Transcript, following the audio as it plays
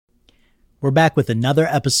We're back with another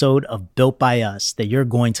episode of Built by Us that you're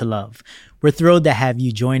going to love. We're thrilled to have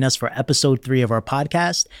you join us for episode 3 of our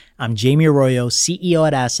podcast. I'm Jamie Arroyo, CEO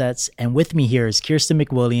at Assets, and with me here is Kirsten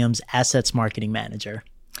McWilliams, Assets Marketing Manager.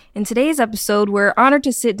 In today's episode, we're honored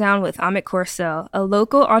to sit down with Amit Corso, a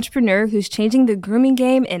local entrepreneur who's changing the grooming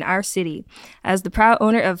game in our city. As the proud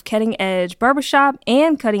owner of Cutting Edge Barbershop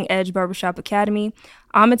and Cutting Edge Barbershop Academy,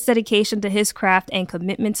 Amit's dedication to his craft and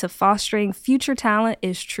commitment to fostering future talent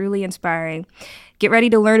is truly inspiring. Get ready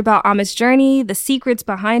to learn about Amit's journey, the secrets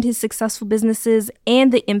behind his successful businesses,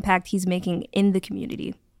 and the impact he's making in the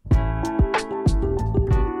community.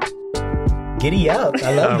 Giddy up.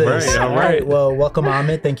 I love this. All right. Well, welcome,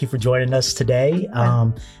 Amit. Thank you for joining us today.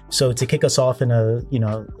 So to kick us off in a,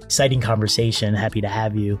 exciting conversation, happy to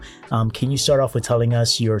have you. Can you start off with telling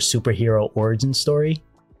us your superhero origin story?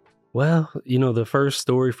 Well, the first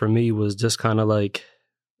story for me was just kind of like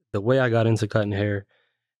the way I got into cutting hair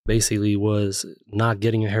basically was not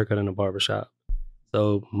getting a haircut in a barbershop.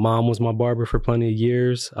 So mom was my barber for plenty of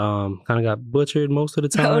years. Kind of got butchered most of the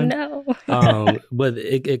time. Oh, no. But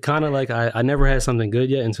it kind of like I never had something good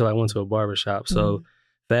yet until I went to a barbershop. So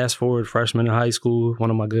fast forward, freshman in high school, one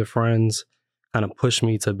of my good friends kind of pushed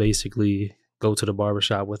me to basically go to the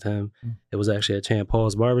barbershop with him. It was actually at Champ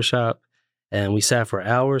Paul's barbershop. And we sat for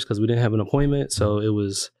hours because we didn't have an appointment. So it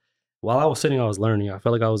was, while I was sitting, I was learning. I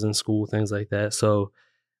felt like I was in school, things like that. So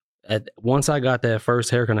once I got that first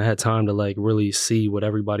haircut, I had time to like really see what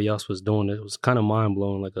everybody else was doing. It was kind of mind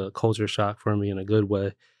blowing, like a culture shock for me in a good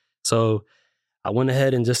way. So I went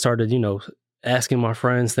ahead and just started, asking my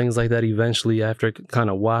friends, things like that. Eventually, after kind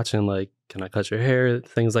of watching, like, can I cut your hair?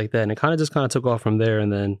 Things like that. And it kind of took off from there.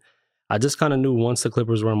 And then I just kind of knew once the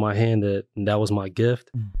clippers were in my hand that was my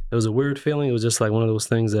gift. It was a weird feeling. It was just like one of those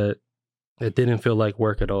things that it didn't feel like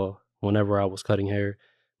work at all whenever I was cutting hair.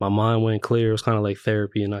 My mind went clear. It was kind of like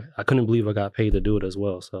therapy, and I couldn't believe I got paid to do it as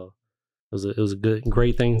well. So it was a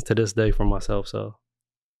great thing to this day for myself. So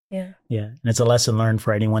yeah, and it's a lesson learned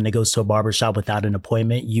for anyone that goes to a barbershop without an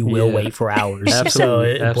appointment. You will wait for hours. Absolutely. So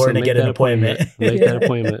it's important to get an appointment. Make that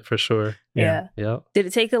appointment for sure. Yeah. Yep. Did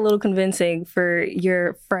it take a little convincing for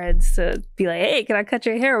your friends to be like, hey, can I cut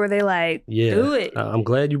your hair? Or were they like, do it? I'm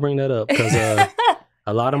glad you bring that up because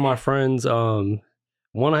a lot of my friends, one,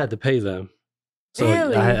 I had to pay them. So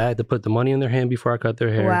really? I had to put the money in their hand before I cut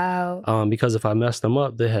their hair. Wow. Because if I messed them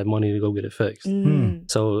up, they had money to go get it fixed.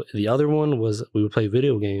 So the other one was we would play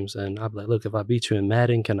video games, and I'd be like, look, if I beat you in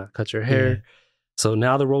Madden, can I cut your hair? Yeah. So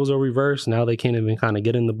now the roles are reversed. Now they can't even kind of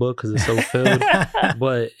get in the book because it's so filled.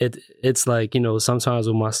 But it's like, sometimes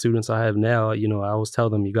with my students I have now, I always tell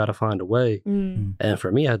them you got to find a way. And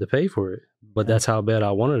for me, I had to pay for it. But that's how bad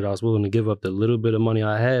I wanted it. I was willing to give up the little bit of money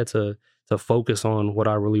I had to focus on what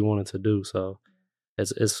I really wanted to do. So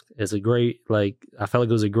it's a great, like, I felt like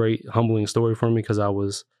it was a great humbling story for me because I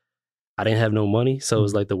didn't have no money. So it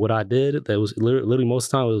was like what I did, that was literally most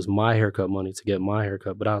of the time it was my haircut money to get my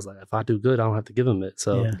haircut. But I was like, if I do good, I don't have to give them it.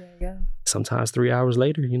 So sometimes 3 hours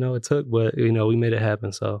later, it took, but we made it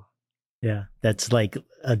happen. So yeah, that's like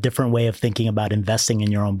a different way of thinking about investing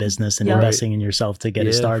in your own business and investing in yourself to get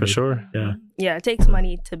it started. For sure. Yeah, it takes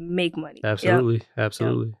money to make money. Absolutely. Yep.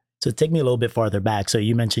 So take me a little bit farther back. So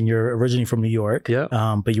you mentioned you're originally from New York.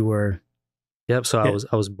 But you were. Yep. So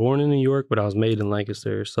I was born in New York, but I was made in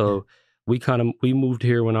Lancaster. So we moved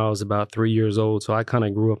here when I was about 3 years old. So I kind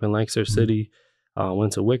of grew up in Lancaster City.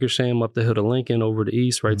 Went to Wickersham, up the hill to Lincoln, over to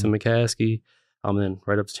East, right to McCaskey, then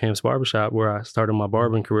right up to Champ's Barbershop, where I started my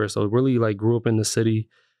barbering career. So really like grew up in the city.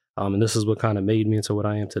 And this is what kind of made me into what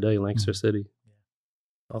I am today, Lancaster City.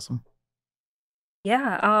 Awesome.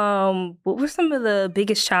 Yeah. What were some of the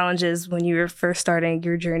biggest challenges when you were first starting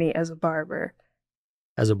your journey as a barber?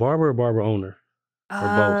 As a barber or barber owner?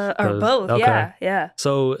 Or both. Okay. Yeah.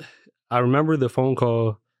 So I remember the phone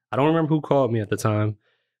call. I don't remember who called me at the time,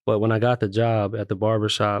 but when I got the job at the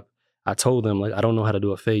barbershop, I told them, like, I don't know how to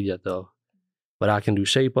do a fade yet though, but I can do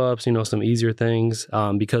shape ups, some easier things,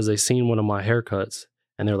 because they seen one of my haircuts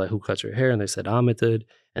and they're like, who cut your hair? And they said, Amit did.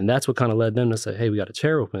 And that's what kind of led them to say, hey, we got a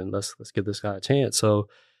chair open. Let's give this guy a chance. So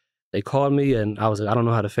they called me and I was like, I don't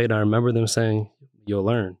know how to fade. I remember them saying, you'll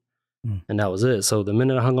learn. And that was it. So the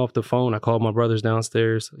minute I hung off the phone, I called my brothers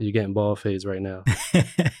downstairs. You're getting bald fades right now.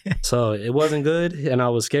 So it wasn't good. And I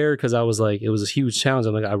was scared because I was like, it was a huge challenge.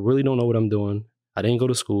 I'm like, I really don't know what I'm doing. I didn't go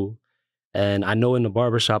to school. And I know in the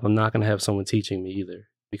barbershop, I'm not going to have someone teaching me either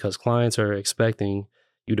because clients are expecting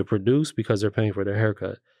you to produce because they're paying for their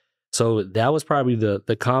haircut. So that was probably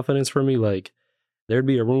the confidence for me. Like, there'd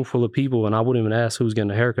be a room full of people and I wouldn't even ask who's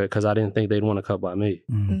getting a haircut because I didn't think they'd want to cut by me.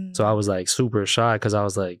 Mm. So I was like super shy because I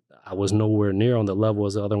was like, I was nowhere near on the level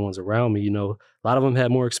as the other ones around me. You know, a lot of them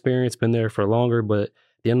had more experience, been there for longer, but at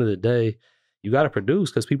the end of the day, you got to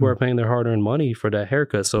produce because people are paying their hard-earned money for that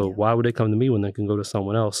haircut. So why would they come to me when they can go to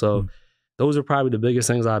someone else? So those are probably the biggest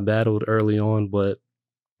things I battled early on, but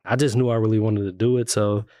I just knew I really wanted to do it.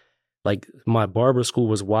 So like my barber school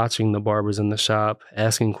was watching the barbers in the shop,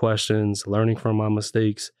 asking questions, learning from my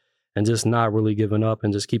mistakes, and just not really giving up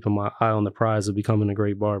and just keeping my eye on the prize of becoming a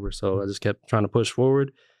great barber. So I just kept trying to push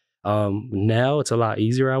forward. Now it's a lot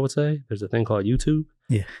easier, I would say. There's a thing called YouTube.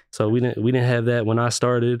 Yeah. So we didn't have that when I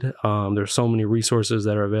started. There's so many resources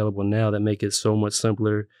that are available now that make it so much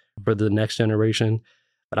simpler for the next generation.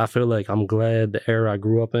 But I feel like I'm glad the era I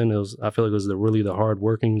grew up in, I feel like it was really the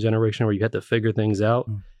hardworking generation where you had to figure things out,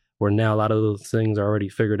 where now a lot of those things are already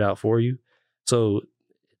figured out for you. So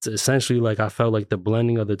it's essentially like I felt like the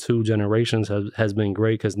blending of the two generations has been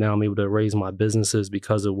great because now I'm able to raise my businesses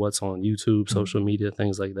because of what's on YouTube, social media,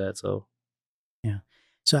 things like that. So, yeah.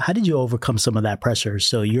 So how did you overcome some of that pressure?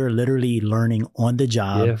 So you're literally learning on the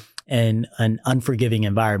job in an unforgiving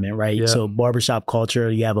environment, right? Yeah. So barbershop culture,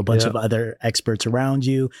 you have a bunch of other experts around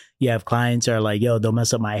you. You have clients that are like, yo, don't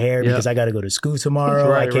mess up my hair because I got to go to school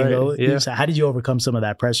tomorrow. I can't go. Yeah. So how did you overcome some of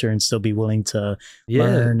that pressure and still be willing to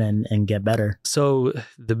learn and get better? So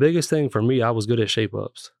the biggest thing for me, I was good at shape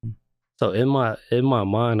ups. So in my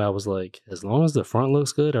mind, I was like, as long as the front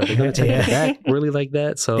looks good, are they going to take the back really like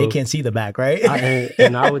that? So they can't see the back, right?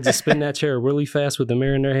 and I would just spin that chair really fast with the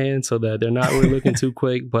mirror in their hand so that they're not really looking too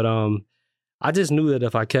quick. But I just knew that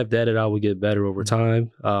if I kept at it, I would get better over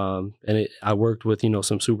time. I worked with,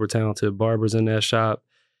 some super talented barbers in that shop.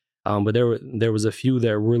 But there was a few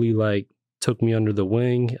that really like took me under the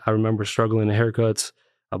wing. I remember struggling in haircuts.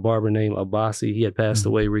 A barber named Abasi, he had passed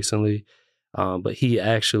away recently. But he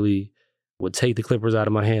actually would take the clippers out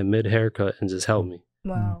of my hand mid-haircut and just help me.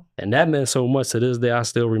 Wow. And that meant so much to this day. I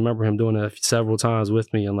still remember him doing that several times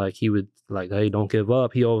with me. And like, he would like, hey, don't give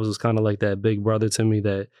up. He always was kind of like that big brother to me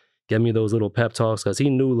that gave me those little pep talks because he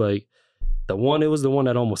knew like it was the one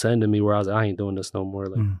that almost ended me where I was like, I ain't doing this no more.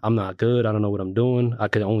 Like, I'm not good. I don't know what I'm doing. I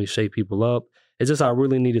could only shape people up. It's just, I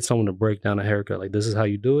really needed someone to break down a haircut. Like, this is how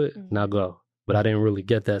you do it. Now go. But I didn't really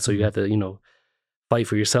get that. So you have to, fight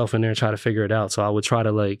for yourself in there and try to figure it out. So I would try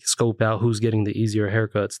to like scope out who's getting the easier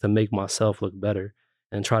haircuts to make myself look better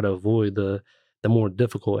and try to avoid the more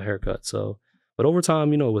difficult haircuts. So, but over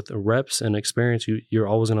time, with the reps and experience, you're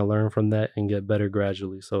always going to learn from that and get better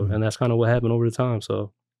gradually. So, and that's kind of what happened over the time.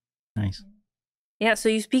 So nice. Yeah, so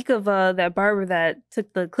you speak of that barber that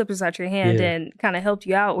took the clippers out your hand and kind of helped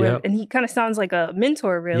you out with, and he kind of sounds like a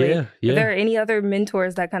mentor, really. Yeah. Are there any other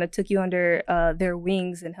mentors that kind of took you under their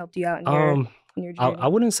wings and helped you out in your journey? I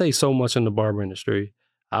wouldn't say so much in the barber industry.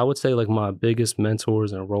 I would say like my biggest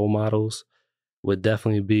mentors and role models would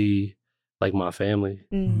definitely be like my family,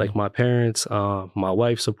 like my parents, my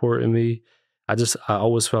wife supporting me. I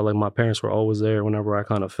always felt like my parents were always there whenever I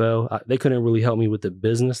kind of fell. They couldn't really help me with the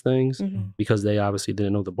business things because they obviously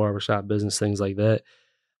didn't know the barbershop business, things like that.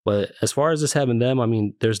 But as far as just having them, I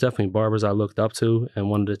mean, there's definitely barbers I looked up to and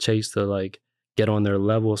wanted to chase to like get on their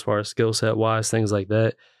level as far as skill set wise, things like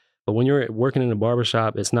that. But when you're working in a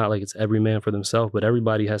barbershop, it's not like it's every man for themselves, but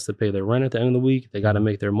everybody has to pay their rent at the end of the week. They got to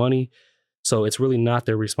make their money. So it's really not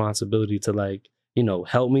their responsibility to like,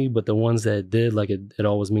 help me. But the ones that did, like it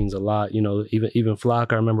always means a lot. Even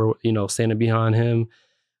Flock, I remember, standing behind him,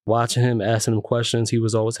 watching him, asking him questions. He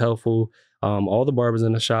was always helpful. All the barbers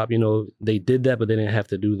in the shop, they did that, but they didn't have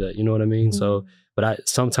to do that. You know what I mean? So, but I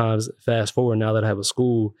sometimes fast forward now that I have a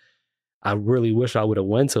school, I really wish I would have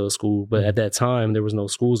went to a school, but at that time there was no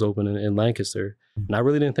schools open in Lancaster. And I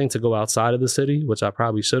really didn't think to go outside of the city, which I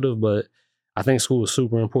probably should have, but I think school is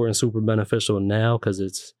super important, super beneficial now because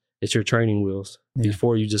it's your training wheels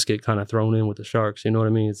before you just get kind of thrown in with the sharks. You know what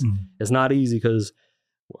I mean? It's not easy because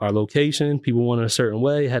our location, people want it a certain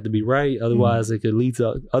way, it had to be right. Otherwise it could lead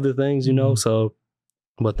to other things, So,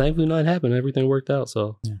 but thankfully nothing happened. Everything worked out.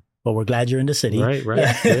 So, Well, we're glad you're in the city. Right.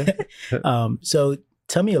 Yeah. So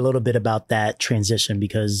tell me a little bit about that transition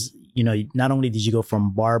because, not only did you go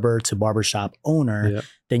from barber to barbershop owner,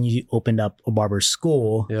 then you opened up a barber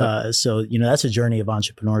school. So, that's a journey of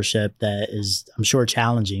entrepreneurship that is, I'm sure,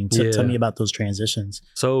 challenging. So tell me about those transitions.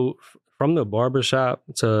 So from the barbershop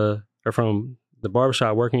from the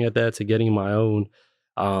barbershop working at that to getting my own,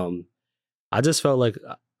 I just felt like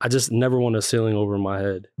I just never wanted a ceiling over my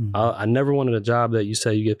head. I never wanted a job that you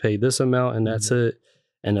say you get paid this amount and that's it.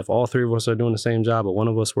 And if all three of us are doing the same job, but one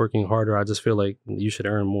of us working harder, I just feel like you should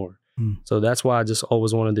earn more. So that's why I just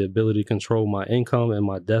always wanted the ability to control my income and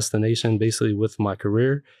my destination basically with my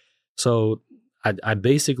career. So I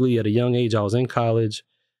basically, at a young age, I was in college.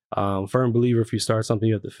 Firm believer, if you start something,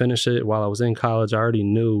 you have to finish it. While I was in college, I already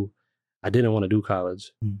knew I didn't want to do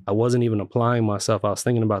college. I wasn't even applying myself. I was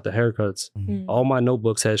thinking about the haircuts. All my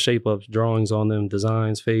notebooks had shape-ups, drawings on them,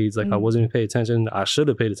 designs, fades. Like I wasn't even paying attention. I should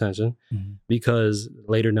have paid attention because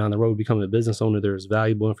later down the road, becoming a business owner, there's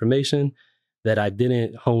valuable information that I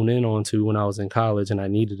didn't hone in onto when I was in college, and I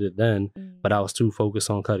needed it then, but I was too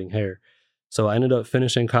focused on cutting hair. So I ended up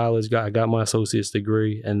finishing college. I got my associate's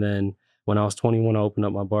degree, and then when I was 21, I opened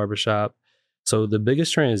up my barbershop. So the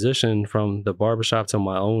biggest transition from the barbershop to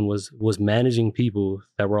my own was managing people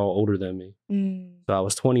that were all older than me. So I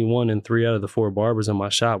was 21 and 3 out of the 4 barbers in my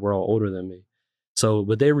shop were all older than me. So,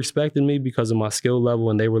 but they respected me because of my skill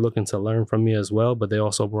level and they were looking to learn from me as well, but they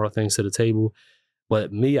also brought things to the table.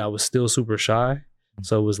 But me, I was still super shy.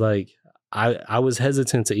 So it was like, I was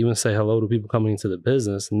hesitant to even say hello to people coming into the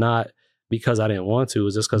business, not because I didn't want to. It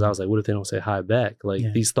was just because I was like, what if they don't say hi back?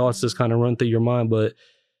 Like these thoughts just kind of run through your mind, but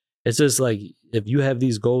it's just like, if you have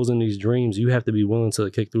these goals and these dreams, you have to be willing to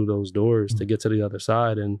kick through those doors to get to the other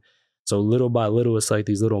side. And so little by little, it's like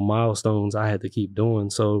these little milestones I had to keep doing.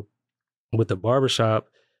 So with the barbershop,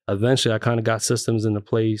 eventually I kind of got systems into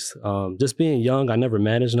place. Just being young, I never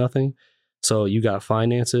managed nothing. So you got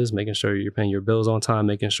finances, making sure you're paying your bills on time,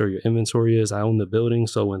 making sure your inventory is. I own the building.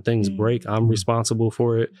 So when things break, I'm responsible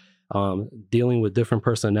for it. Dealing with different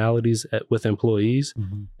personalities with employees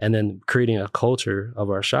and then creating a culture of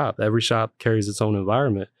our shop. Every shop carries its own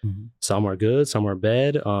environment. Some are good, some are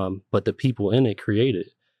bad, but the people in it create it.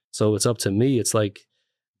 So it's up to me. It's like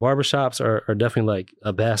barbershops are definitely like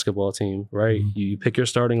a basketball team, right? You pick your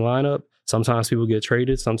starting lineup. Sometimes people get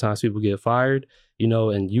traded. Sometimes people get fired,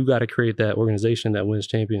 and you got to create that organization that wins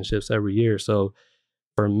championships every year. So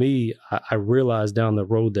for me, I realized down the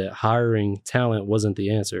road that hiring talent wasn't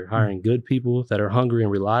the answer. Hiring good people that are hungry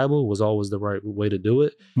and reliable was always the right way to do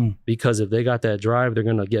it. Because if they got that drive, they're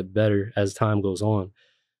going to get better as time goes on.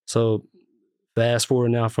 So fast forward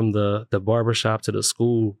now from the barbershop to the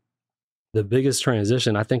school, the biggest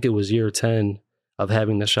transition, I think it was year 10 of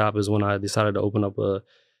having the shop is when I decided to open up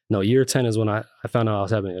year 10 is when I found out I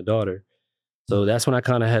was having a daughter. So that's when I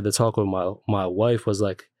kind of had to talk with my wife, was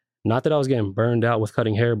like, not that I was getting burned out with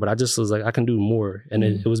cutting hair, but I just was like, I can do more. And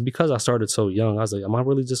it was because I started so young. I was like, am I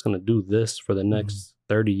really just going to do this for the next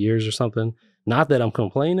 30 years or something? Not that I'm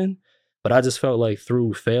complaining, but I just felt like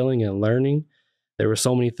through failing and learning, there were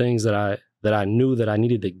so many things that I knew that I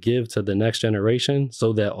needed to give to the next generation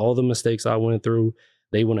so that all the mistakes I went through,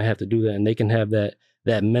 they wouldn't have to do that. And they can have that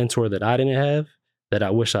mentor that I didn't have that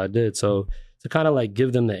I wish I did. So to kind of like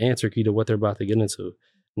give them the answer key to what they're about to get into.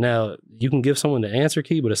 Now, you can give someone the answer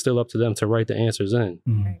key, but it's still up to them to write the answers in.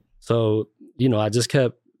 So,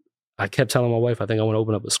 I kept telling my wife, I think I want to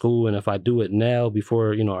open up a school. And if I do it now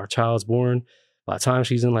before, our child's born, by the time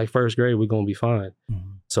she's in like first grade, we're going to be fine.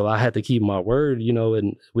 So I had to keep my word,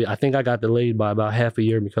 and I think I got delayed by about half a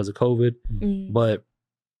year because of COVID. But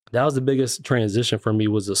that was the biggest transition for me,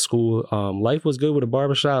 was the school. Life was good with a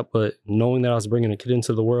barbershop, but knowing that I was bringing a kid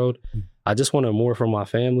into the world, I just wanted more for my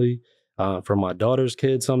family. For my daughter's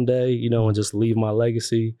kid someday, and just leave my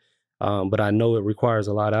legacy. But I know it requires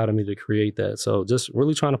a lot out of me to create that. So just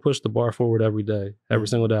really trying to push the bar forward every day, every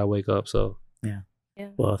single day I wake up. So yeah.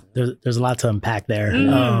 Well, there's a lot to unpack there.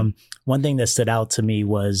 One thing that stood out to me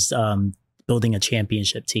was building a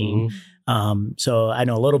championship team. So I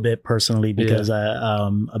know a little bit personally because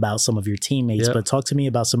about some of your teammates, but talk to me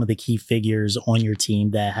about some of the key figures on your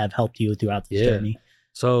team that have helped you throughout this journey.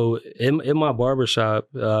 So in my barbershop,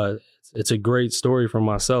 it's a great story for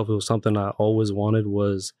myself. It was something I always wanted.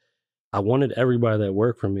 I wanted everybody that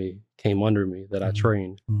worked for me came under me, that I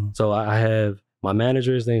trained. So I have my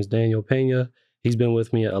manager, his name's Daniel Pena. He's been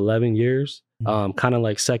with me 11 years. Kind of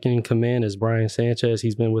like second in command is Brian Sanchez.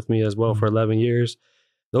 He's been with me as well for 11 years.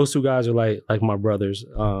 Those two guys are like my brothers.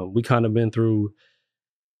 We kind of been through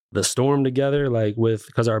the storm together,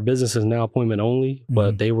 because our business is now appointment only,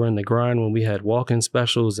 but they were in the grind when we had walk-in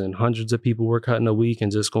specials and hundreds of people were cutting a week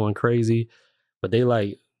and just going crazy. But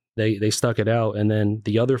they stuck it out. And then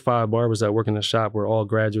the other 5 barbers that work in the shop were all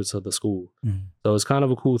graduates of the school. So it's kind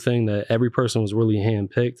of a cool thing that every person was really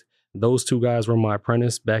handpicked. Those 2 guys were my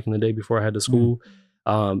apprentice back in the day before I had the school.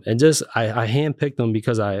 And just, I handpicked them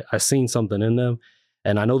because I seen something in them.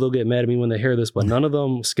 And I know they'll get mad at me when they hear this, but none of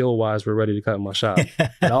them skill-wise were ready to cut in my shop. And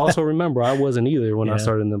I also remember I wasn't either when I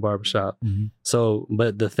started in the barbershop. So,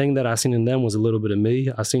 but the thing that I seen in them was a little bit of me.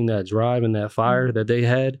 I seen that drive and that fire that they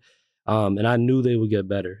had. And I knew they would get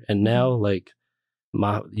better. And now,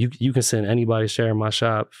 you can send anybody sharing my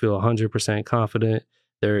shop, feel 100% confident.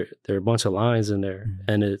 There are a bunch of lines in there,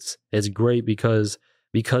 and it's great because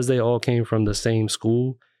they all came from the same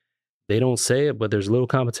school. They don't say it, but there's a little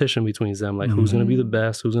competition between them, like who's going to be the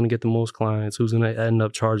best, who's going to get the most clients, who's going to end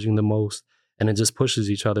up charging the most, and it just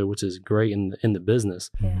pushes each other, which is great in the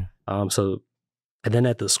business. So, and then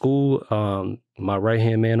at the school, my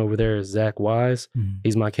right-hand man over there is Zach Wise.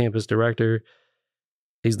 He's my campus director.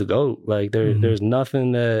 He's the GOAT. Like there's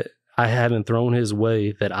nothing that I haven't thrown his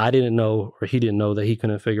way that I didn't know or he didn't know that he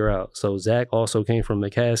couldn't figure out. So Zach also came from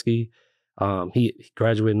McCaskey. He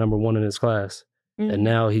graduated number 1 in his class. And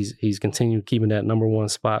now he's continued keeping that number 1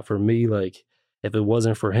 spot for me. Like if it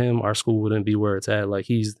wasn't for him, our school wouldn't be where it's at. Like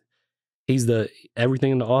he's the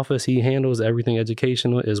everything in the office. He handles everything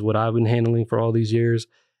educational is what I've been handling for all these years.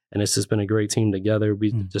 And it's just been a great team together.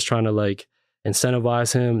 We just trying to like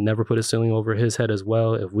incentivize him, never put a ceiling over his head as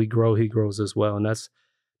well. If we grow, he grows as well. And that's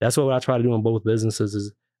what I try to do in both businesses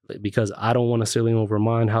is because I don't want a ceiling over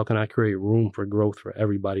mine. How can I create room for growth for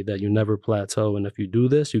everybody that you never plateau? And if you do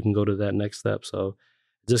this, you can go to that next step. So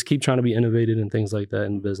just keep trying to be innovative and things like that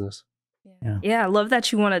in business. Yeah, I love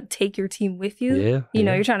that you want to take your team with you. Yeah. You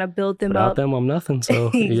know, you're trying to build them Without up. them, I'm nothing. So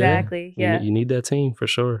exactly. Yeah. You need that team for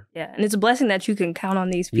sure. Yeah. And it's a blessing that you can count on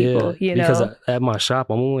these people, you know. Because at my shop,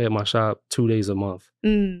 I'm only at my shop 2 days a month.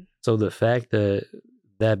 So the fact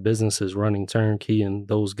that business is running turnkey and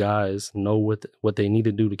those guys know what they need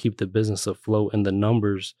to do to keep the business afloat and the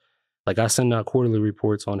numbers. Like I send out quarterly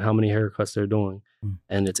reports on how many haircuts they're doing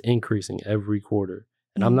and it's increasing every quarter.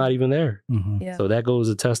 And I'm not even there. So that goes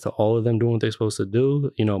to test to all of them doing what they're supposed to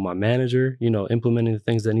do. You know, my manager, you know, implementing the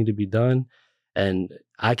things that need to be done. And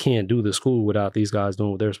I can't do the school without these guys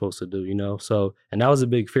doing what they're supposed to do, you know? So, and that was a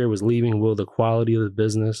big fear was leaving. Will the quality of the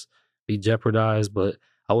business be jeopardized? But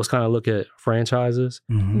I was kind of look at franchises,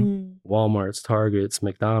 Walmart's, Target's,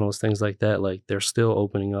 McDonald's, things like that. Like they're still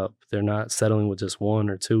opening up. They're not settling with just 1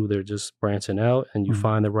 or 2. They're just branching out and you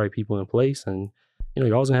find the right people in place. And, you know,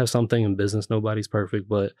 you're always gonna have something in business. Nobody's perfect,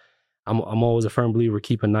 but I'm always a firm believer,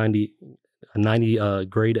 keep a 90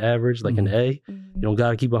 grade average, like an A. You don't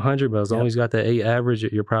got to keep 100, but as long as you got that A average,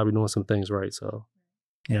 you're probably doing some things right. So,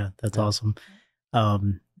 yeah, that's awesome.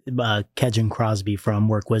 Kedgen Crosby from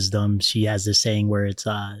Work Wisdom, she has this saying where it's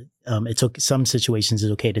some situations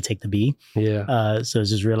it's okay to take the B. Yeah. So it's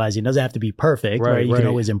just realizing it doesn't have to be perfect, right? You can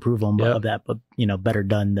always improve on that, but you know, better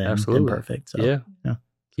done than perfect. So, yeah.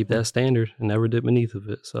 Keep that standard and never dip beneath of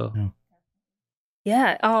it. So.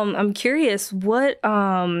 Yeah, I'm curious, what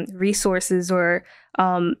resources or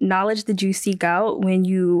knowledge did you seek out when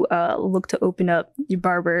you looked to open up your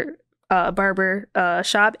barber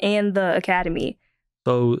shop and the academy?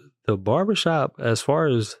 So the barbershop, as far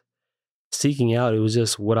as seeking out, it was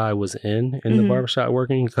just what I was in the barbershop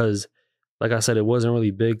working because, like I said, it wasn't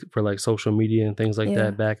really big for like social media and things like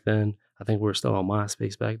that back then. I think we were still on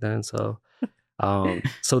MySpace back then, so...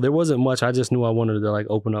 so there wasn't much. I just knew I wanted to like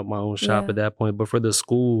open up my own shop at that point. But for the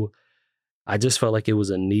school, I just felt like it was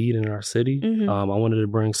a need in our city. I wanted to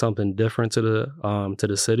bring something different to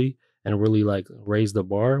the city and really like raise the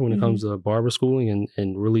bar when it comes to barber schooling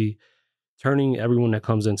and really turning everyone that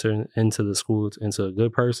comes into the school into a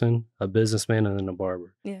good person, a businessman, and then a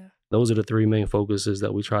barber. Yeah. Those are the 3 main focuses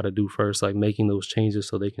that we try to do first, like making those changes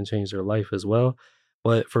so they can change their life as well.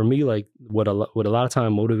 But for me, like what a lot of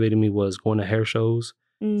time motivated me was going to hair shows,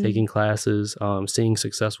 taking classes, seeing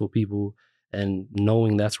successful people and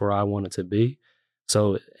knowing that's where I wanted to be.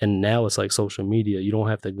 So, and now it's like social media. You don't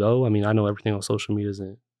have to go. I mean, I know everything on social media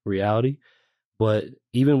isn't reality, but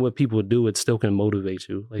even what people do, it still can motivate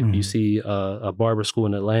you. Like if you see a barber school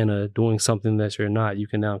in Atlanta doing something that you're not, you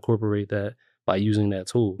can now incorporate that by using that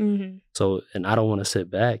tool. So, and I don't want to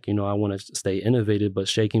sit back, you know, I want to stay innovative, but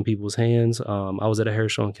shaking people's hands. I was at a hair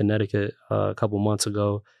show in Connecticut a couple months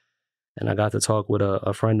ago, and I got to talk with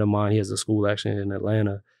a friend of mine. He has a school actually in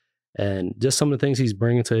Atlanta, and just some of the things he's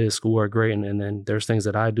bringing to his school are great. And then there's things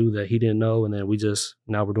that I do that he didn't know. And then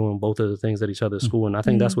now we're doing both of the things at each other's school. And I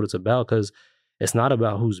think that's what it's about, because it's not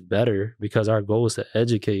about who's better, because our goal is to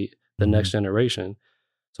educate the next generation.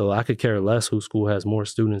 So I could care less whose school has more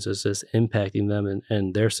students. It's just impacting them,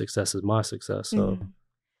 and their success is my success. So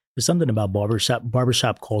there's something about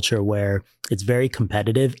barbershop culture where it's very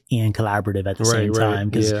competitive and collaborative at the same time.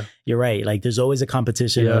 Because you're right, like there's always a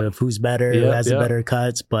competition of who's better, who has the better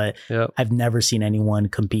cuts. But I've never seen anyone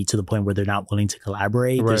compete to the point where they're not willing to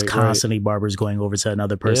collaborate. There's constantly barbers going over to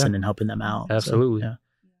another person and helping them out. Absolutely,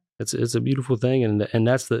 it's a beautiful thing, and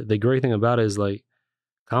that's the great thing about it is like,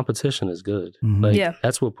 competition is good. Like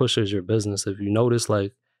that's what pushes your business. If you notice,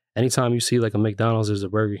 like anytime you see like a McDonald's, there's a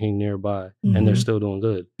Burger King nearby, and they're still doing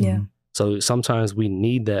good. So sometimes we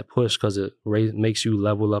need that push because it makes you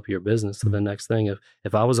level up your business to the next thing.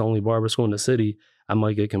 If I was the only barber school in the city, I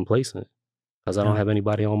might get complacent because I don't have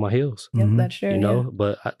anybody on my heels. Yep, that's true. You know,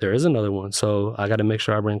 but there is another one. So I got to make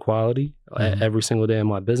sure I bring quality every single day in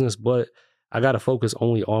my business, but I got to focus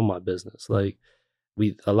only on my business. Like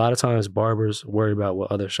a lot of times barbers worry about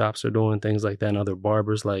what other shops are doing, things like that, and other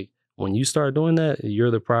barbers. Like when you start doing that,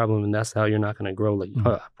 you're the problem, and that's how you're not going to grow. Like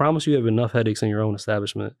I promise you have enough headaches in your own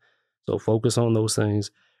establishment. So focus on those things.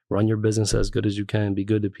 Run your business as good as you can. Be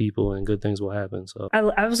good to people, and good things will happen. So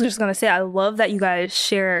I was just gonna say, I love that you guys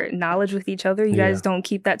share knowledge with each other. You guys don't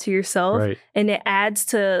keep that to yourself, and it adds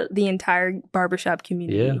to the entire barbershop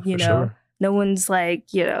community. You know, sure. No one's like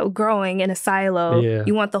growing in a silo.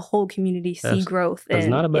 You want the whole community to see growth. It's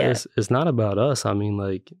not about it's not about us. I mean,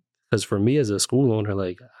 like, because for me as a school owner,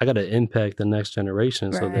 like I got to impact the next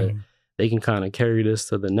generation so that they can kind of carry this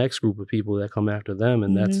to the next group of people that come after them,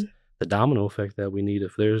 and that's the domino effect that we need.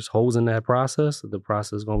 If there's holes in that process, the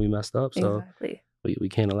process is going to be messed up. So we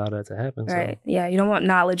can't allow that to happen. Right. So. Yeah. You don't want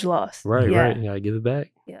knowledge lost. Right. You got to give it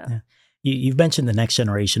back. Yeah. You've mentioned the next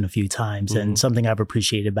generation a few times, and something I've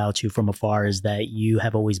appreciated about you from afar is that you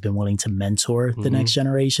have always been willing to mentor the next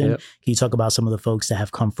generation. Can you talk about some of the folks that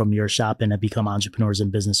have come from your shop and have become entrepreneurs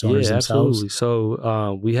and business owners themselves? Absolutely.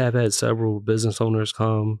 So we have had several business owners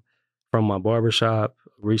come from my barbershop.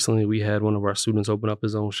 Recently, we had one of our students open up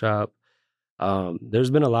his own shop.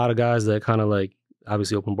 There's been a lot of guys that kind of like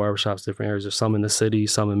obviously open barbershops, different areas. There's some in the city,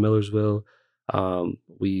 some in Millersville.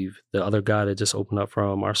 The other guy that just opened up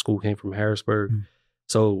from our school came from Harrisburg.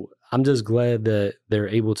 So I'm just glad that they're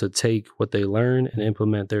able to take what they learn and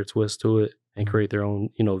implement their twist to it and create their own,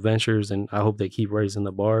 ventures. And I hope they keep raising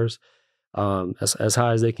the bars as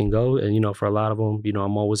high as they can go. And, for a lot of them,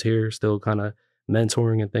 I'm always here still kind of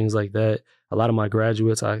mentoring and things like that. A lot of my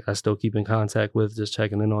graduates I still keep in contact with, just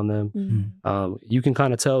checking in on them. You can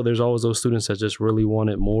kind of tell there's always those students that just really want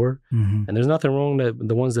it more. And there's nothing wrong that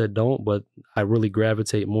the ones that don't, but I really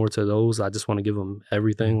gravitate more to those. I just want to give them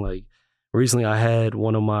everything. Like recently I had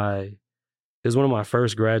one of my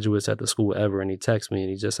first graduates at the school ever, and he texted me and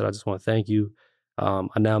he just said, I just want to thank you. I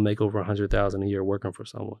now make over $100,000 a year working for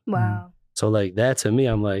someone. Wow. So like that to me,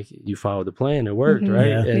 I'm like, you followed the plan, it worked,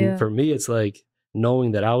 right? And for me, it's like,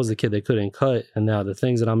 knowing that I was the kid that couldn't cut, and now the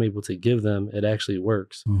things that I'm able to give them, it actually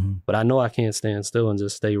works. But I know I can't stand still and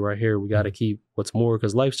just stay right here. We got to keep what's more,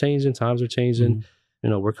 because life's changing, times are changing.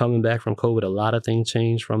 We're coming back from COVID. A lot of things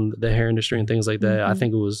changed from the hair industry and things like that. I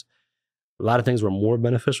think a lot of things were more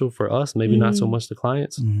beneficial for us, maybe not so much the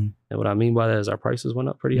clients. And what I mean by that is our prices went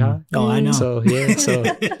up pretty high. Oh, I know. So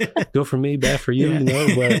good for me, bad for you,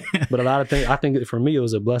 but a lot of things, I think for me, it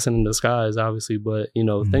was a blessing in disguise, obviously, but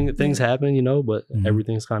things happen, but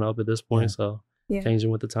everything's kind of up at this point. So changing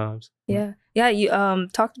with the times. Yeah. You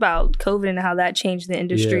talked about COVID and how that changed the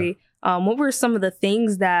industry. What were some of the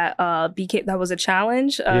things that that was a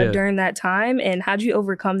challenge during that time, and how'd you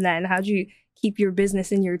overcome that, and how'd you keep your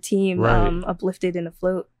business and your team uplifted and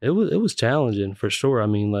afloat? It was challenging for sure. I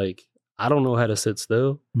mean, like, I don't know how to sit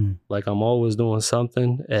still. Like, I'm always doing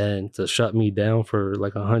something, and to shut me down for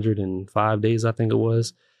like 105 days, I think it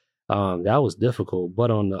was, that was difficult.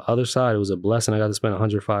 But on the other side, it was a blessing. I got to spend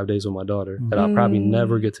 105 days with my daughter that I'll probably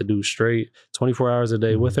never get to do straight 24 hours a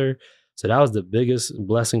day with her. So that was the biggest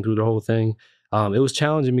blessing through the whole thing. It was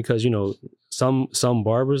challenging because, some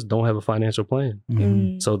barbers don't have a financial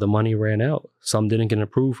plan. So the money ran out. Some didn't get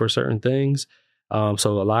approved for certain things.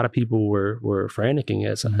 So a lot of people were franticing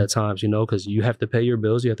at times, because you have to pay your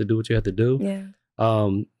bills. You have to do what you have to do.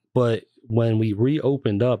 But when we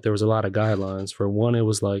reopened up, there was a lot of guidelines. For one, it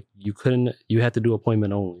was like you had to do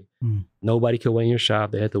appointment only. Nobody could wait in your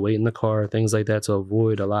shop. They had to wait in the car, things like that, to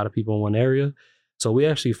avoid a lot of people in one area. So we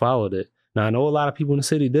actually followed it. Now, I know a lot of people in the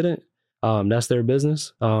city didn't. That's their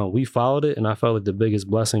business. We followed it, and I felt like the biggest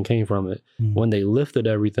blessing came from it. When they lifted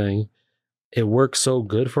everything, it worked so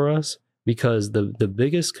good for us, because the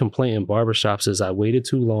biggest complaint in barbershops is I waited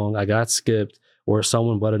too long, I got skipped, or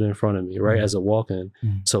someone butted in front of me, right, as a walk-in.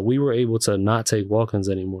 So we were able to not take walk-ins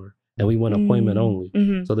anymore, and we went appointment only.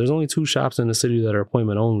 So there's only 2 shops in the city that are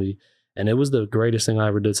appointment only, and it was the greatest thing I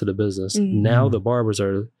ever did to the business. Now the barbers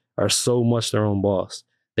are so much their own boss.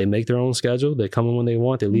 They make their own schedule. They come in when they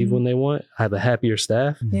want. They leave when they want. I have a happier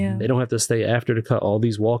staff. They don't have to stay after to cut all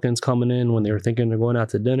these walk-ins coming in when they were thinking they're going out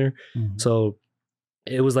to dinner. So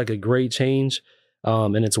it was like a great change.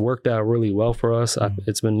 And it's worked out really well for us.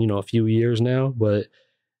 It's been, a few years now, but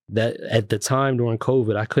that at the time during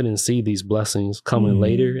COVID, I couldn't see these blessings coming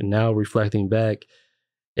later. And now reflecting back,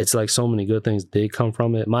 it's like so many good things did come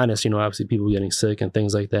from it. Minus, obviously people getting sick and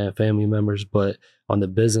things like that, and family members. But on the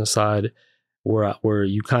business side, where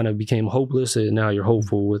you kind of became hopeless and now you're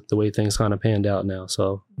hopeful with the way things kind of panned out now.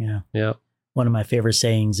 So yeah. One of my favorite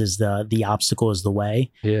sayings is the obstacle is the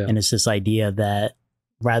way. Yeah. And it's this idea that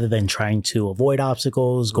rather than trying to avoid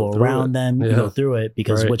obstacles, go around them, you go through it,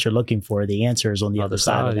 because what you're looking for, the answer is on the other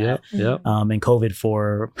side of that. And COVID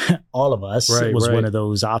for all of us was one of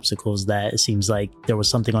those obstacles that it seems like there was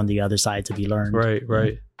something on the other side to be learned.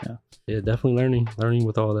 Right. Yeah, definitely learning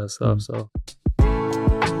with all that stuff. So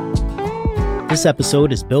this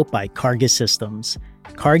episode is built by Cargus Systems.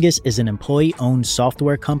 Cargus is an employee-owned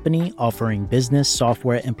software company offering business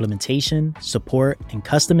software implementation, support, and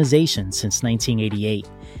customization since 1988.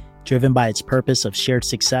 Driven by its purpose of shared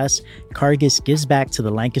success, Cargus gives back to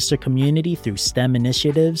the Lancaster community through STEM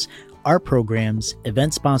initiatives, art programs,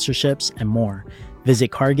 event sponsorships, and more.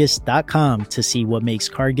 Visit Cargus.com to see what makes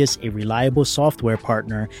Cargus a reliable software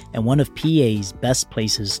partner and one of PA's best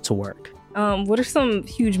places to work. What are some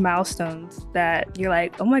huge milestones that you're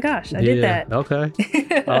like, oh my gosh, I did that? Okay.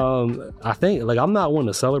 I think I'm not one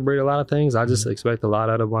to celebrate a lot of things. I just expect a lot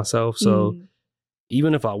out of myself. So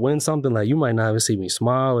even if I win something, you might not even see me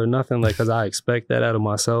smile or nothing, because I expect that out of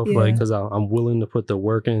myself, because I'm willing to put the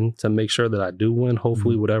work in to make sure that I do win,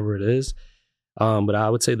 hopefully whatever it is. But I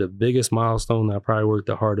would say the biggest milestone that I probably worked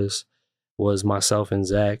the hardest was myself and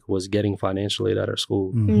Zach was getting financial aid at our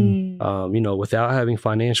school. Without having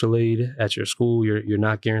financial aid at your school, you're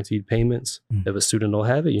not guaranteed payments. If a student don't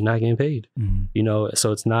have it, you're not getting paid.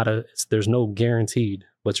 So there's no guaranteed,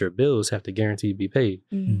 but your bills have to guaranteed be paid.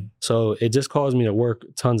 So it just caused me to work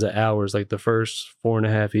tons of hours. Like the first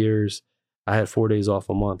 4.5 years, I had 4 days off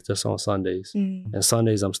a month just on Sundays. And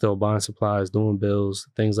Sundays, I'm still buying supplies, doing bills,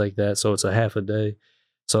 things like that. So it's a half a day.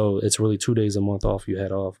 So it's really 2 days a month off you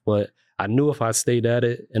had off. But I knew if I stayed at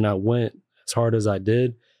it and I went as hard as I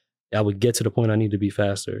did, I would get to the point I need to be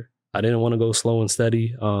faster. I didn't want to go slow and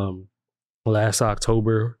steady. Last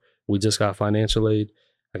October, we just got financial aid.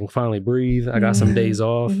 I can finally breathe. I got some days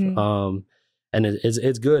off. And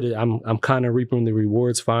it's good. I'm kind of reaping the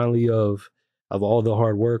rewards finally of all the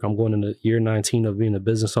hard work. I'm going into year 19 of being a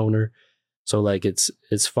business owner. So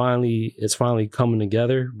it's finally coming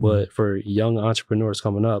together. But for young entrepreneurs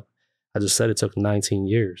coming up, I just said it took 19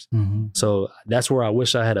 years. So that's where I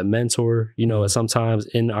wish I had a mentor, sometimes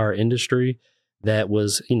in our industry that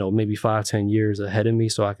was, maybe 5-10 years ahead of me.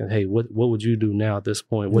 So I can, hey, what would you do now at this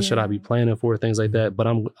point? What should I be planning for? Things like that. But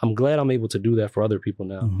I'm glad I'm able to do that for other people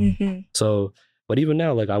now. So, but even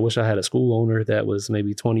now, I wish I had a school owner that was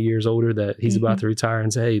maybe 20 years older that he's about to retire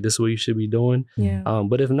and say, hey, this is what you should be doing.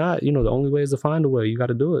 But if not, the only way is to find a way. You got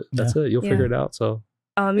to do it. That's it. You'll figure it out. So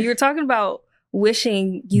you were talking about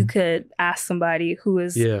wishing you could ask somebody who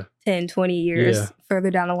is 10, 20 years further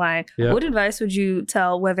down the line. What advice would you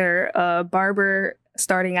tell whether a barber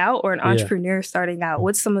starting out or an entrepreneur starting out?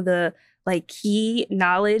 What's some of the key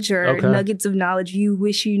knowledge or nuggets of knowledge you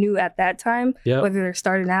wish you knew at that time, whether they're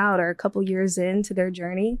starting out or a couple years into their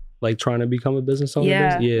journey? Trying to become a business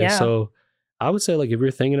owner? So I would say if you're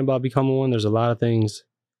thinking about becoming one, there's a lot of things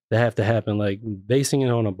that have to happen, basing it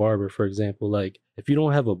on a barber, for example. If you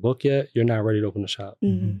don't have a book yet, you're not ready to open a shop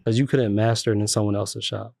because you couldn't master it in someone else's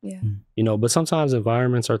shop. But sometimes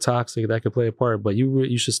environments are toxic that could play a part, but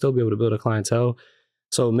you should still be able to build a clientele.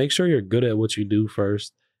 So make sure you're good at what you do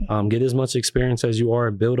first. Get as much experience as you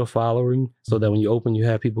are, build a following so that when you open, you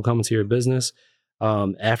have people coming to your business.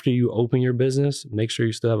 After you open your business, make sure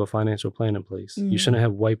you still have a financial plan in place. You shouldn't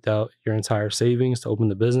have wiped out your entire savings to open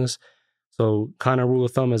the business. So kind of rule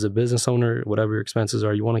of thumb as a business owner, whatever your expenses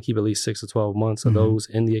are, you want to keep at least 6 to 12 months of those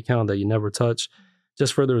in the account that you never touch,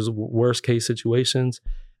 just for those worst case situations.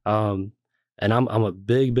 And I'm a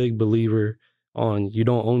big believer on you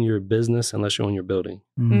don't own your business unless you own your building.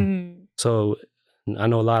 So I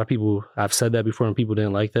know a lot of people, I've said that before and people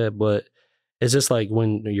didn't like that, but it's just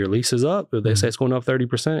when your lease is up, if they say it's going up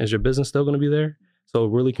 30%, is your business still going to be there? So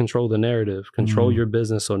really control the narrative, control your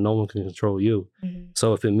business so no one can control you.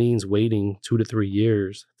 So if it means waiting 2 to 3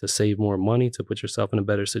 years to save more money, to put yourself in a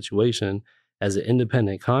better situation as an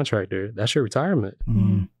independent contractor, that's your retirement.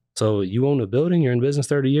 So you own a building, you're in business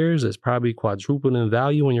 30 years, it's probably quadrupled in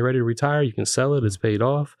value when you're ready to retire. You can sell it, it's paid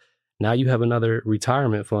off. Now you have another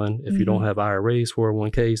retirement fund if you don't have IRAs,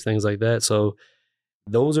 401ks, things like that. So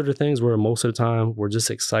those are the things where most of the time we're just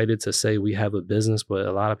excited to say we have a business, but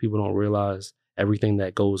a lot of people don't realize everything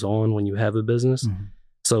that goes on when you have a business.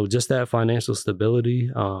 So just that financial stability.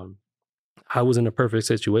 I was in a perfect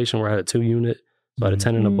situation where I had a 2-unit, so I had a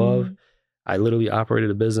 10 and above. I literally operated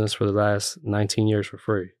a business for the last 19 years for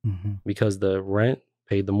free because the rent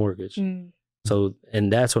paid the mortgage. So,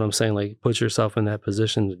 and that's what I'm saying, put yourself in that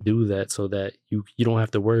position to do that so that you don't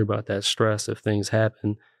have to worry about that stress if things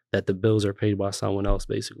happen. that the bills are paid by someone else,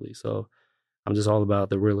 basically. So I'm just all about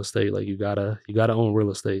the real estate. Like you gotta own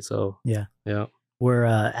real estate. So yeah. We're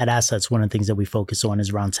at Assets, one of the things that we focus on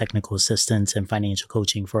is around technical assistance and financial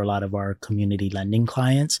coaching for a lot of our community lending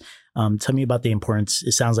clients. Tell me about the importance.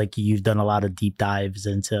 It sounds like you've done a lot of deep dives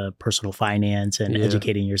into personal finance and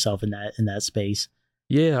educating yourself in that space.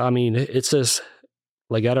 Yeah, I mean, it's just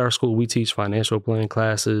like at our school, we teach financial planning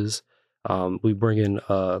classes. We bring in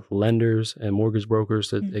lenders and mortgage brokers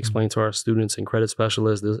to explain to our students, and credit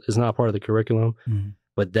specialists. It's not part of the curriculum,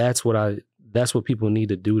 but that's what people need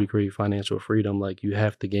to do to create financial freedom. Like you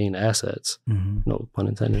have to gain assets, no pun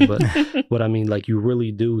intended, but I mean, like you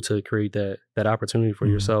really do to create that opportunity for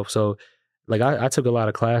yourself. So like I took a lot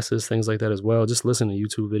of classes, things like that as well, just listen to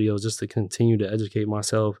YouTube videos, just to continue to educate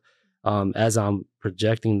myself. As I'm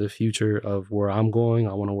projecting the future of where I'm going,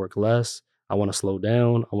 I want to work less. I want to slow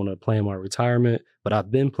down. I want to plan my retirement, but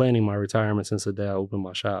I've been planning my retirement since the day I opened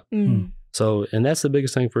my shop. So, and that's the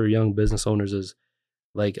biggest thing for young business owners is,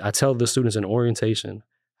 like I tell the students in orientation,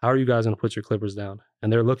 how are you guys going to put your clippers down?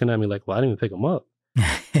 And they're looking at me like, well, I didn't even pick them up.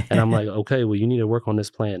 And I'm like, okay, well, you need to work on this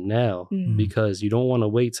plan now because you don't want to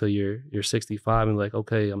wait till you're 65 and like,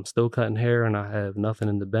 okay, I'm still cutting hair and I have nothing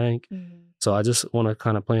in the bank. So I just want to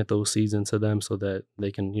kind of plant those seeds into them so that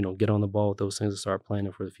they can, get on the ball with those things and start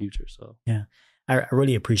planning for the future. So yeah. I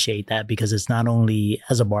really appreciate that because it's not only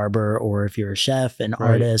as a barber or if you're a chef, an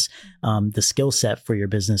artist, the skill set for your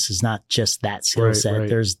business is not just that skill set.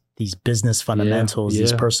 There's these business fundamentals,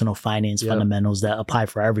 these personal finance fundamentals that apply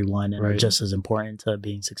for everyone and are just as important to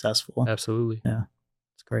being successful. Absolutely. Yeah,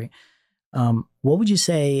 it's great. What would you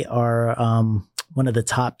say are one of the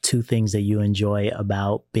top 2 things that you enjoy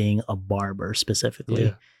about being a barber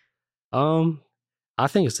specifically? I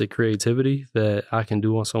think it's the creativity that I can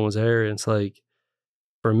do on someone's hair. It's like,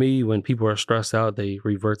 for me, when people are stressed out, they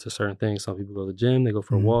revert to certain things. Some people go to the gym, they go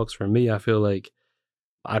for walks. For me, I feel like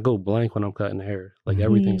I go blank when I'm cutting hair. Like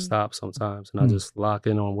everything stops sometimes and I just lock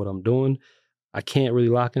in on what I'm doing. I can't really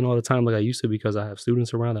lock in all the time like I used to because I have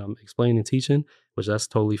students around that I'm explaining and teaching, which that's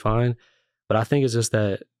totally fine. But I think it's just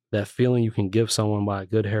that feeling you can give someone by a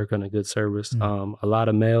good haircut and a good service. A lot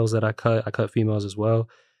of males that I cut females as well.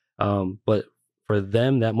 But for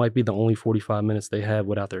them, that might be the only 45 minutes they have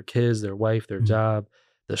without their kids, their wife, their job,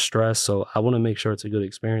 the stress. So I want to make sure it's a good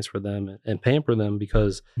experience for them and pamper them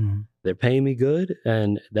because they're paying me good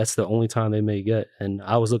and that's the only time they may get. And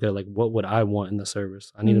I was looking at like, what would I want in the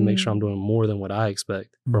service? I need to make sure I'm doing more than what I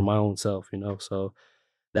expect for my own self, So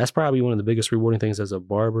that's probably one of the biggest rewarding things as a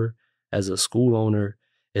barber, as a school owner.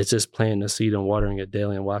 It's just planting a seed and watering it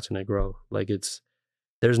daily and watching it grow. Like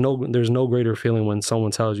there's no greater feeling when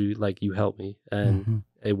someone tells you like you helped me and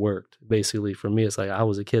it worked. Basically for me, it's like I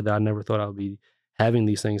was a kid that I never thought I would be having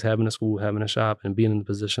these things, having a school, having a shop and being in the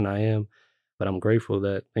position I am. But I'm grateful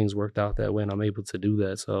that things worked out that way and I'm able to do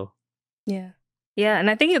that. So yeah, and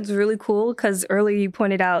I think it's really cool because earlier you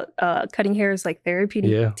pointed out cutting hair is like therapy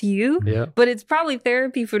to you, but it's probably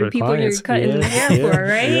therapy for the people clients. You're cutting the hair for,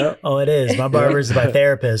 right? Oh, it is. My barber is my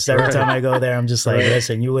therapist. Every time I go there, I'm just like,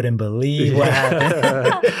 listen, you wouldn't believe what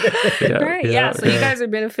happened. So you guys are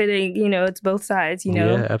benefiting, it's both sides,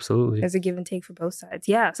 Yeah, absolutely. There's a give and take for both sides.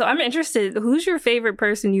 Yeah, so I'm interested, who's your favorite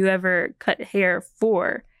person you ever cut hair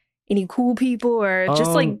for? Any cool people or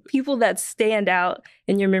just like people that stand out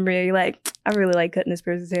in your memory? You're like, I really like cutting this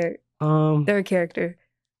person's hair. They're a character.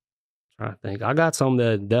 I think I got some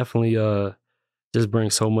that definitely just bring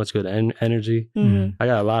so much good energy. I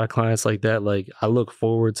got a lot of clients like that. Like I look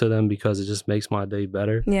forward to them because it just makes my day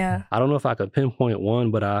better. Yeah. I don't know if I could pinpoint one,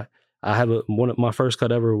 but I have one of my first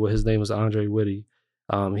cut ever. His name was Andre Whitty.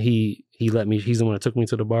 He let me. He's the one that took me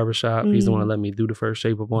to the barbershop. He's the one that let me do the first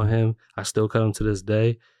shape up on him. I still cut him to this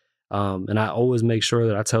day. And I always make sure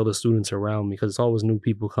that I tell the students around me, because it's always new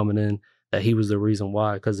people coming in, that he was the reason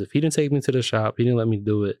why. Because if he didn't take me to the shop, he didn't let me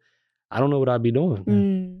do it, I don't know what I'd be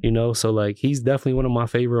doing. So like he's definitely one of my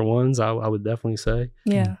favorite ones. I would definitely say.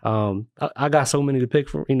 Yeah. I got so many to pick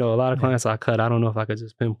from. A lot of clients I cut. I don't know if I could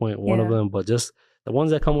just pinpoint one of them, but just the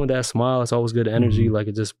ones that come with that smile, it's always good energy. Like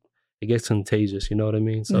it gets contagious. You know what I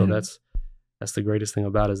mean? So that's the greatest thing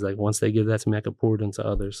about it, is like once they give that to me, I can pour it into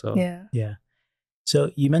others. So yeah.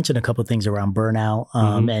 So you mentioned a couple of things around burnout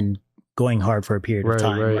and going hard for a period of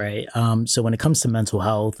time, right? So when it comes to mental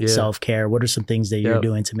health, self-care, what are some things that you're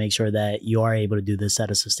doing to make sure that you are able to do this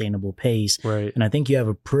at a sustainable pace? Right. And I think you have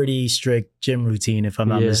a pretty strict gym routine, if I'm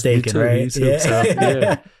not mistaken, right?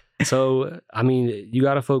 So, I mean, you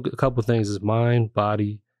got to focus. A couple of things is mind,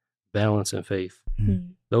 body, balance, and faith.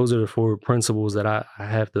 Those are the 4 principles that I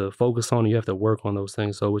have to focus on. You have to work on those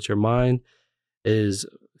things. So with your mind is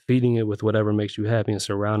feeding it with whatever makes you happy and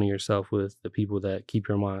surrounding yourself with the people that keep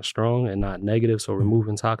your mind strong and not negative. So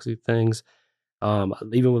removing toxic things.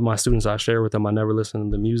 Even with my students, I share with them, I never listen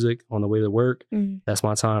to the music on the way to work. That's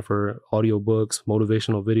my time for audiobooks,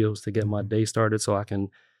 motivational videos to get my day started so I can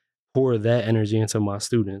pour that energy into my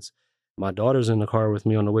students. My daughter's in the car with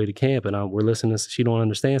me on the way to camp, and we're listening. She don't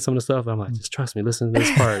understand some of the stuff. I'm like, just trust me, listen to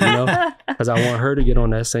this part, because I want her to get on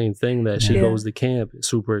that same thing that she goes to camp,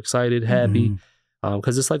 super excited, happy,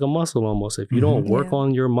 because it's like a muscle almost. If you don't work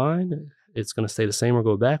on your mind, it's going to stay the same or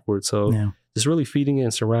go backwards. So just really feeding it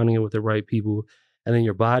and surrounding it with the right people. And then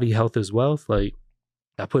your body, health is wealth. Like,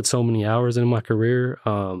 I put so many hours in my career,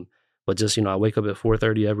 but just, I wake up at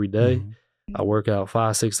 4:30 every day. I work out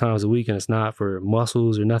 5-6 times a week, and it's not for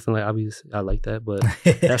muscles or nothing. Like, obviously, I like that, but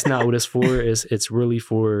that's not what it's for. It's really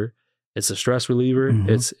for, it's a stress reliever.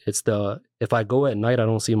 If I go at night, I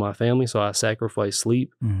don't see my family, so I sacrifice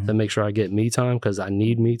sleep to make sure I get me time, because I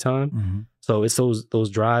need me time. So it's those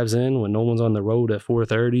drives in when no one's on the road at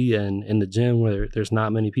 4:30 and in the gym where there's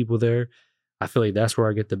not many people there. I feel like that's where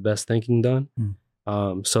I get the best thinking done.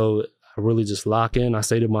 So I really just lock in. I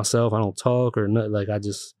say to myself, I don't talk or nothing. Like,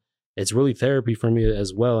 it's really therapy for me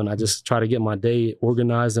as well. And I just try to get my day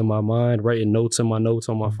organized in my mind, writing notes in my notes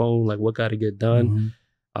on my phone, like what got to get done.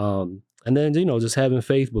 And then, just having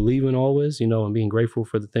faith, believing always, and being grateful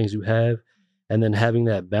for the things you have. And then having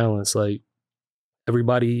that balance. Like,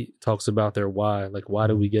 everybody talks about their why. Like, why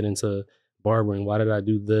did we get into barbering? Why did I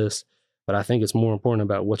do this? But I think it's more important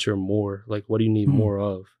about what you're more. Like, what do you need more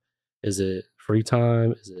of? Is it free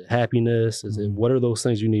time? Is it happiness? What are those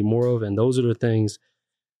things you need more of? And those are the things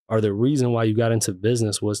are the reason why you got into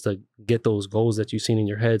business, was to get those goals that you've seen in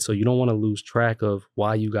your head. So you don't want to lose track of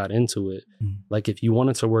why you got into it. Like, if you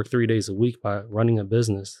wanted to work 3 days a week by running a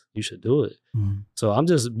business, you should do it. So I'm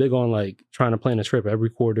just big on like trying to plan a trip every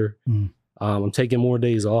quarter. I'm taking more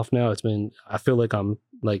days off now. I feel like I'm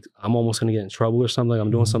almost going to get in trouble or something. I'm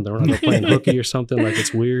doing something wrong. I'm playing hooky or something. Like,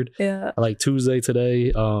 it's weird. Like, Tuesday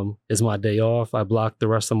today is my day off. I blocked the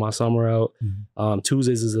rest of my summer out.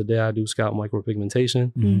 Tuesdays is the day I do scalp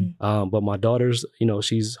micropigmentation. But my daughter's,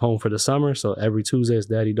 she's home for the summer. So every Tuesday is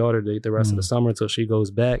daddy-daughter date the rest of the summer until she goes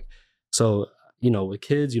back. So, with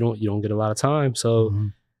kids, you don't get a lot of time. So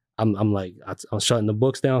I'm shutting the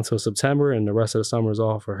books down till September, and the rest of the summer is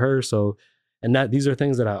all for her. So, and these are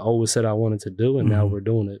things that I always said I wanted to do, and now we're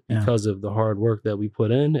doing it because of the hard work that we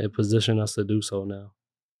put in. It positioned us to do so now.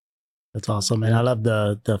 That's awesome. And I love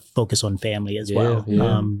the focus on family as well.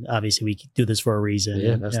 Obviously, we do this for a reason.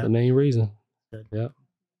 Yeah, that's the main reason.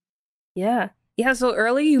 Yeah. So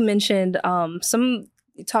earlier you mentioned some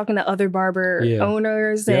talking to other barber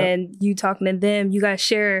owners and you talking to them. You guys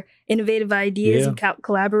share innovative ideas, you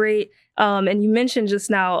collaborate. And you mentioned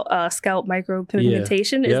just now scalp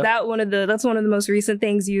micropigmentation. Is that that's one of the most recent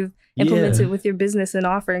things you've implemented with your business and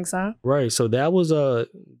offerings, huh? Right. So that was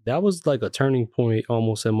like a turning point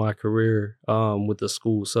almost in my career with the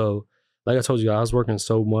school. So like I told you, I was working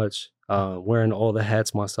so much, wearing all the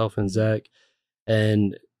hats myself and Zach.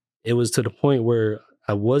 And it was to the point where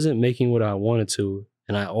I wasn't making what I wanted to,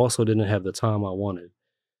 and I also didn't have the time I wanted.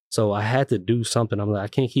 So I had to do something. I'm like, I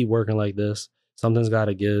can't keep working like this. Something's got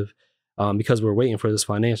to give. Because we're waiting for this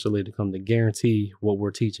financial aid to come to guarantee what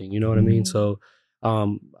we're teaching. You know what I mean? So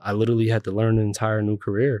I literally had to learn an entire new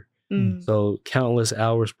career. So countless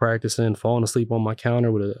hours practicing, falling asleep on my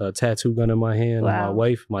counter with a tattoo gun in my hand.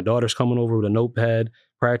 Wow. My daughter's coming over with a notepad,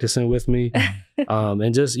 practicing with me.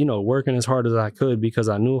 And just, working as hard as I could, because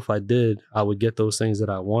I knew if I did, I would get those things that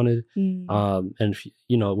I wanted. And,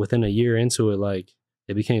 within a year into it, like,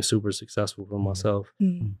 it became super successful for myself.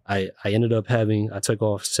 I ended up I took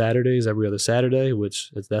off Saturdays, every other Saturday,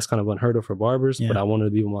 that's kind of unheard of for barbers, but I wanted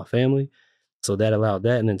to be with my family. So that allowed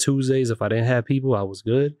that. And then Tuesdays, if I didn't have people, I was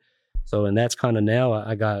good. So, and that's kind of now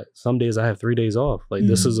I got, some days I have 3 days off. Like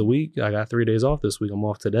this is a week, I got 3 days off this week. I'm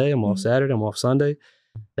off today, I'm off Saturday, I'm off Sunday.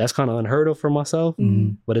 That's kind of unheard of for myself.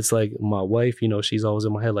 But it's like my wife, she's always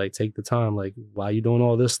in my head, like, take the time. Like, why are you doing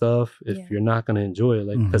all this stuff if you're not going to enjoy it?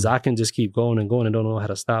 Like, because I can just keep going and going and don't know how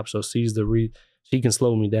to stop. So she can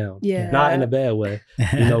slow me down. Not in a bad way,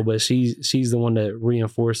 but she's the one that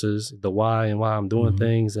reinforces the why and why I'm doing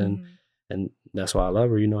things. And that's why I love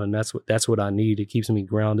her, and that's what I need. It keeps me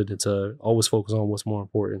grounded and to always focus on what's more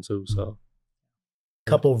important too. So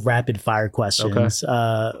couple of rapid fire questions.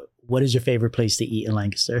 Okay. What is your favorite place to eat in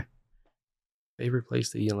Lancaster? Favorite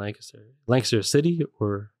place to eat in Lancaster? Lancaster City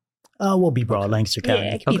or? We'll be broad, Lancaster County.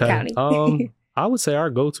 Yeah, it can be county. I would say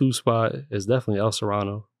our go-to spot is definitely El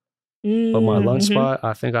Serrano. But my lunch spot,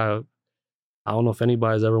 I think I don't know if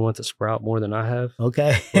anybody's ever went to Sprout more than I have.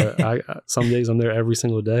 Okay. But some days I'm there every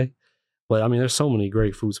single day. But I mean, there's so many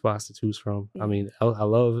great food spots to choose from. I mean, I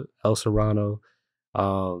love El Serrano.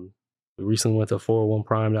 We recently went to 401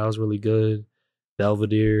 Prime. That was really good.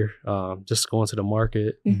 Belvedere, just going to the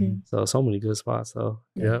market. So many good spots though.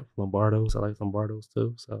 Yeah. Lombardo's. I like Lombardo's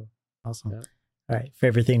too. So awesome. Yeah. All right.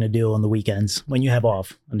 Favorite thing to do on the weekends when you have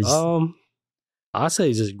off? I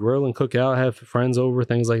say just grill and cook out, have friends over,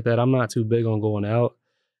 things like that. I'm not too big on going out.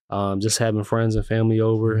 Just having friends and family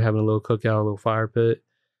over, having a little cookout, a little fire pit,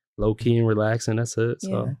 low key and relaxing. That's it.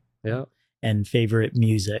 So yeah. And favorite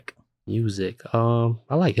music? I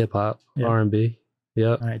like hip hop, R&B. Yeah.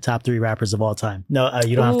 All right. Top 3 rappers of all time. No,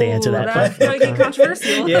 you don't have to answer that. That's going to get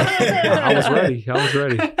controversial. I was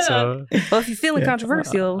ready. So, well, if you're feeling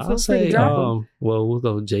controversial, feel I'll free to say, drop them. well, we'll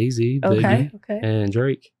go Jay-Z, Biggie, and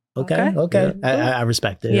Drake. Okay. Yeah. I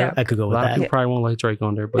respect it. Yeah. I could go with that. A lot of people probably won't like Drake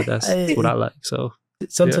on there, but that's what I like. So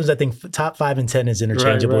sometimes I think top 5 and 10 is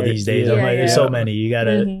interchangeable these days. I'm like, there's so many. You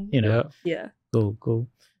gotta, Yeah. Cool.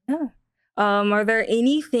 Yeah. Are there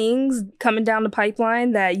any things coming down the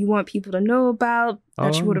pipeline that you want people to know about,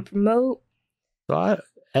 that you want to promote? So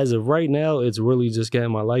as of right now, it's really just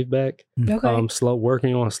getting my life back. Okay.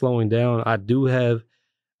 Working on slowing down. I do have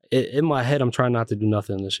in my head, I'm trying not to do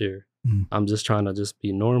nothing this year. I'm just trying to just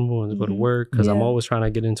be normal and go to work because I'm always trying to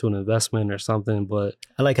get into an investment or something. But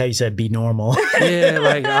I like how you said be normal. Yeah,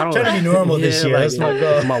 like I don't trying to be normal this year. Like, that's my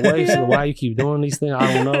goal. My wife said, "Why you keep doing these things?"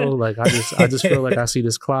 I don't know. Like I just feel like I see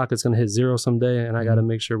this clock. It's gonna hit 0 someday, and I got to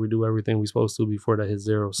make sure we do everything we're supposed to before that hits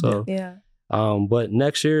 0. So but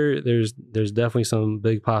next year, there's definitely some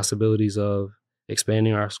big possibilities of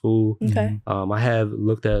expanding our school. Okay. I have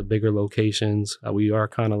looked at bigger locations. We are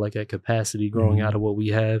kind of like at capacity growing out of what we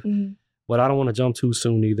have, but I don't want to jump too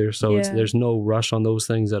soon either. So there's no rush on those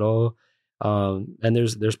things at all. And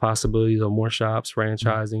there's possibilities of more shops,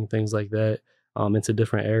 franchising, things like that, into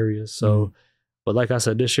different areas. So, but like I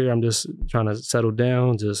said, this year I'm just trying to settle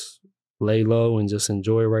down, just lay low and just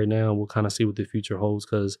enjoy right now. And we'll kind of see what the future holds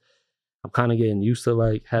because I'm kind of getting used to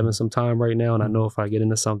like having some time right now. And I know if I get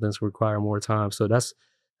into something, it's require more time. So that's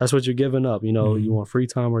what you're giving up. You know, you want free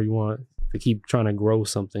time or you want to keep trying to grow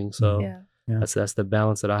something. So that's the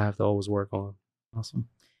balance that I have to always work on. Awesome.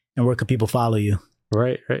 And where can people follow you?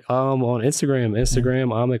 Right. On Instagram,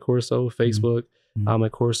 Amit Corso, Facebook,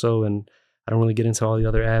 Amit Corso. And I don't really get into all the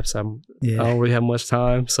other apps. I don't really have much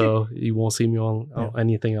time. So you won't see me on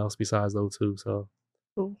anything else besides those two. So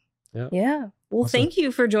cool. Yeah. Well, thank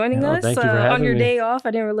you for joining us thank you for having on your me. day off.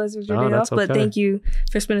 I didn't realize it was your day off, but thank you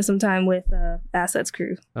for spending some time with Assets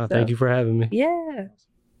Crew. Thank you for having me. Yeah.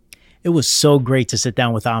 It was so great to sit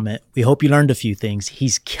down with Amit. We hope you learned a few things.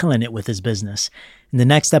 He's killing it with his business. In the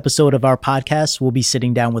next episode of our podcast, we'll be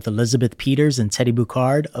sitting down with Elizabeth Peters and Teddy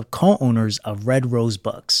Boucard, co-owners of Red Rose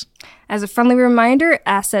Books. As a friendly reminder,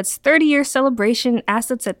 Assets 30-year celebration,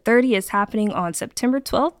 Assets at 30, is happening on September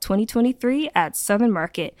 12th, 2023 at Southern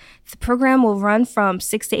Market. The program will run from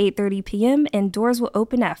 6 to 8:30 p.m. and doors will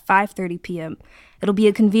open at 5:30 p.m. It'll be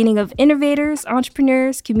a convening of innovators,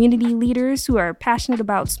 entrepreneurs, community leaders who are passionate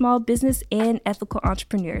about small business and ethical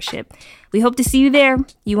entrepreneurship. We hope to see you there.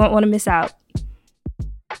 You won't want to miss out.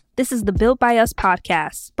 This is the Built by Us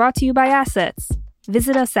podcast, brought to you by Assets.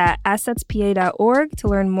 Visit us at assetspa.org to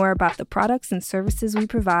learn more about the products and services we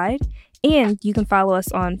provide. And you can follow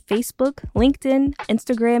us on Facebook, LinkedIn,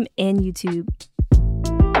 Instagram, and YouTube.